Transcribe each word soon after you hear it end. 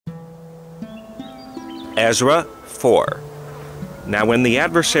Ezra 4. Now when the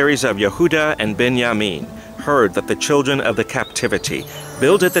adversaries of Yehuda and Benjamin heard that the children of the captivity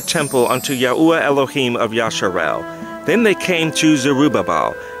builded the temple unto Yahuwah Elohim of Yasharel, then they came to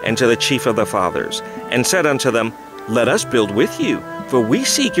Zerubbabel and to the chief of the fathers, and said unto them, Let us build with you, for we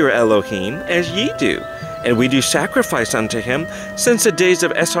seek your Elohim as ye do, and we do sacrifice unto him since the days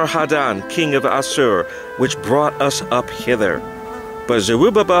of Esarhaddon, king of Assur, which brought us up hither. But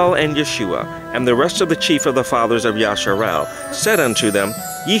Zerubbabel and Yeshua, and the rest of the chief of the fathers of Yasharel, said unto them,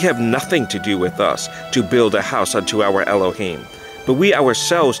 Ye have nothing to do with us, to build a house unto our Elohim. But we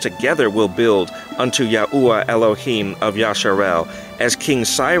ourselves together will build unto Yahuwah Elohim of Yasharel, as King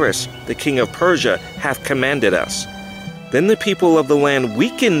Cyrus, the king of Persia, hath commanded us. Then the people of the land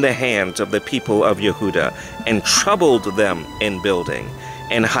weakened the hands of the people of Yehuda, and troubled them in building,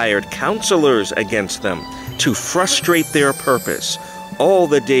 and hired counselors against them, to frustrate their purpose, all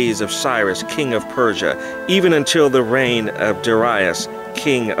the days of Cyrus, king of Persia, even until the reign of Darius,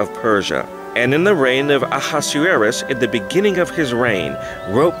 king of Persia. And in the reign of Ahasuerus, in the beginning of his reign,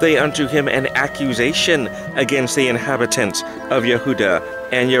 wrote they unto him an accusation against the inhabitants of Yehuda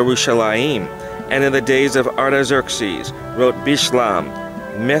and Jerusalem. And in the days of Artaxerxes wrote Bishlam,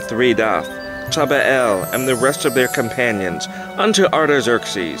 Mithridath, Tabael, and the rest of their companions unto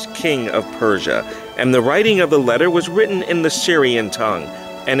Artaxerxes, king of Persia. And the writing of the letter was written in the Syrian tongue,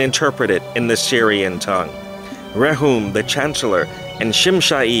 and interpreted in the Syrian tongue. Rehum the chancellor, and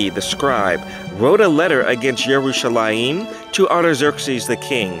Shimshai the scribe, wrote a letter against Jerusalem to Artaxerxes the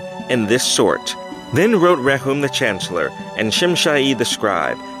king, in this sort. Then wrote Rehum the chancellor, and Shimshai the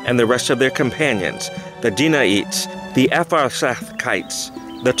scribe, and the rest of their companions, the Dinaites, the Apharsathites,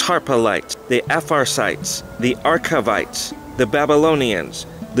 the Tarpalites, the Apharsites, the Archavites, the Babylonians,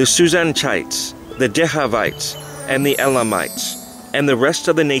 the Susanchites, the Dehavites, and the Elamites, and the rest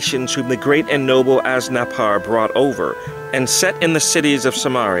of the nations whom the great and noble Asnapar brought over, and set in the cities of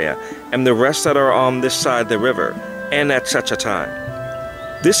Samaria, and the rest that are on this side the river, and at such a time.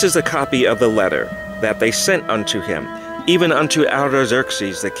 This is a copy of the letter that they sent unto him, even unto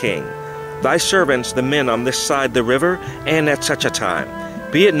Artaxerxes the king. Thy servants, the men on this side the river, and at such a time.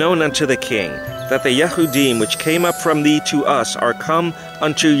 Be it known unto the king, that the Yehudim which came up from thee to us are come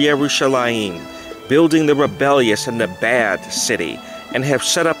unto Jerusalem, building the rebellious and the bad city, and have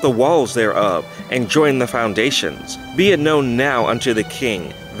set up the walls thereof, and joined the foundations. Be it known now unto the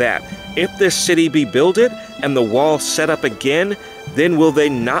king, that if this city be builded, and the wall set up again, then will they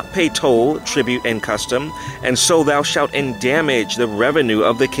not pay toll, tribute, and custom, and so thou shalt endamage the revenue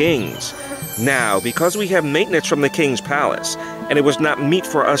of the kings. Now, because we have maintenance from the king's palace, and it was not meet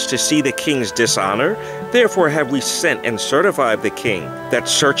for us to see the king's dishonor, therefore have we sent and certified the king, that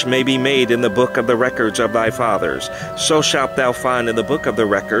search may be made in the book of the records of thy fathers. So shalt thou find in the book of the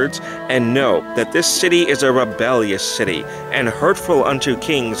records, and know that this city is a rebellious city, and hurtful unto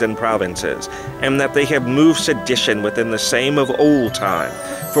kings and provinces, and that they have moved sedition within the same of old time,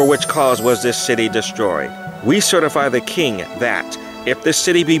 for which cause was this city destroyed. We certify the king that, if this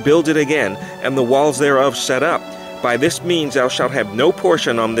city be builded again, and the walls thereof set up, by this means thou shalt have no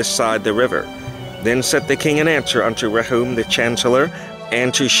portion on this side the river. Then set the king an answer unto Rehum the chancellor,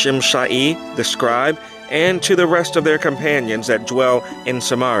 and to Shimshai the scribe, and to the rest of their companions that dwell in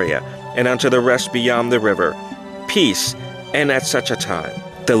Samaria, and unto the rest beyond the river, Peace, and at such a time.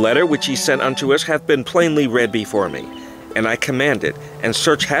 The letter which he sent unto us hath been plainly read before me, and I commanded, and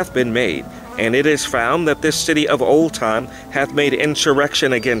search hath been made, and it is found that this city of old time hath made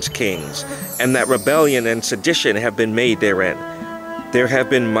insurrection against kings, and that rebellion and sedition have been made therein. There have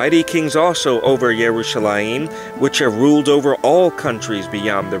been mighty kings also over Jerusalem, which have ruled over all countries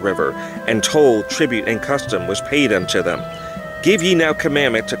beyond the river, and toll, tribute, and custom was paid unto them. Give ye now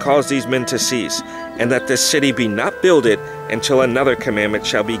commandment to cause these men to cease, and that this city be not builded until another commandment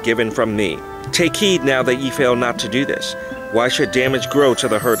shall be given from me. Take heed now that ye fail not to do this. Why should damage grow to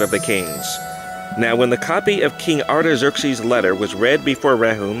the hurt of the kings? Now when the copy of King Artaxerxes' letter was read before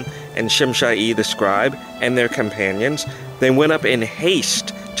Rehum and Shimshai the scribe and their companions, they went up in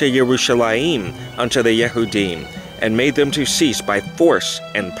haste to Jerusalem unto the Yehudim, and made them to cease by force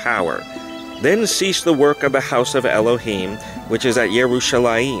and power. Then ceased the work of the house of Elohim, which is at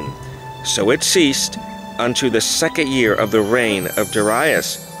Jerusalem. So it ceased unto the 2nd year of the reign of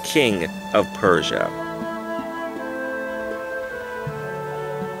Darius, king of Persia.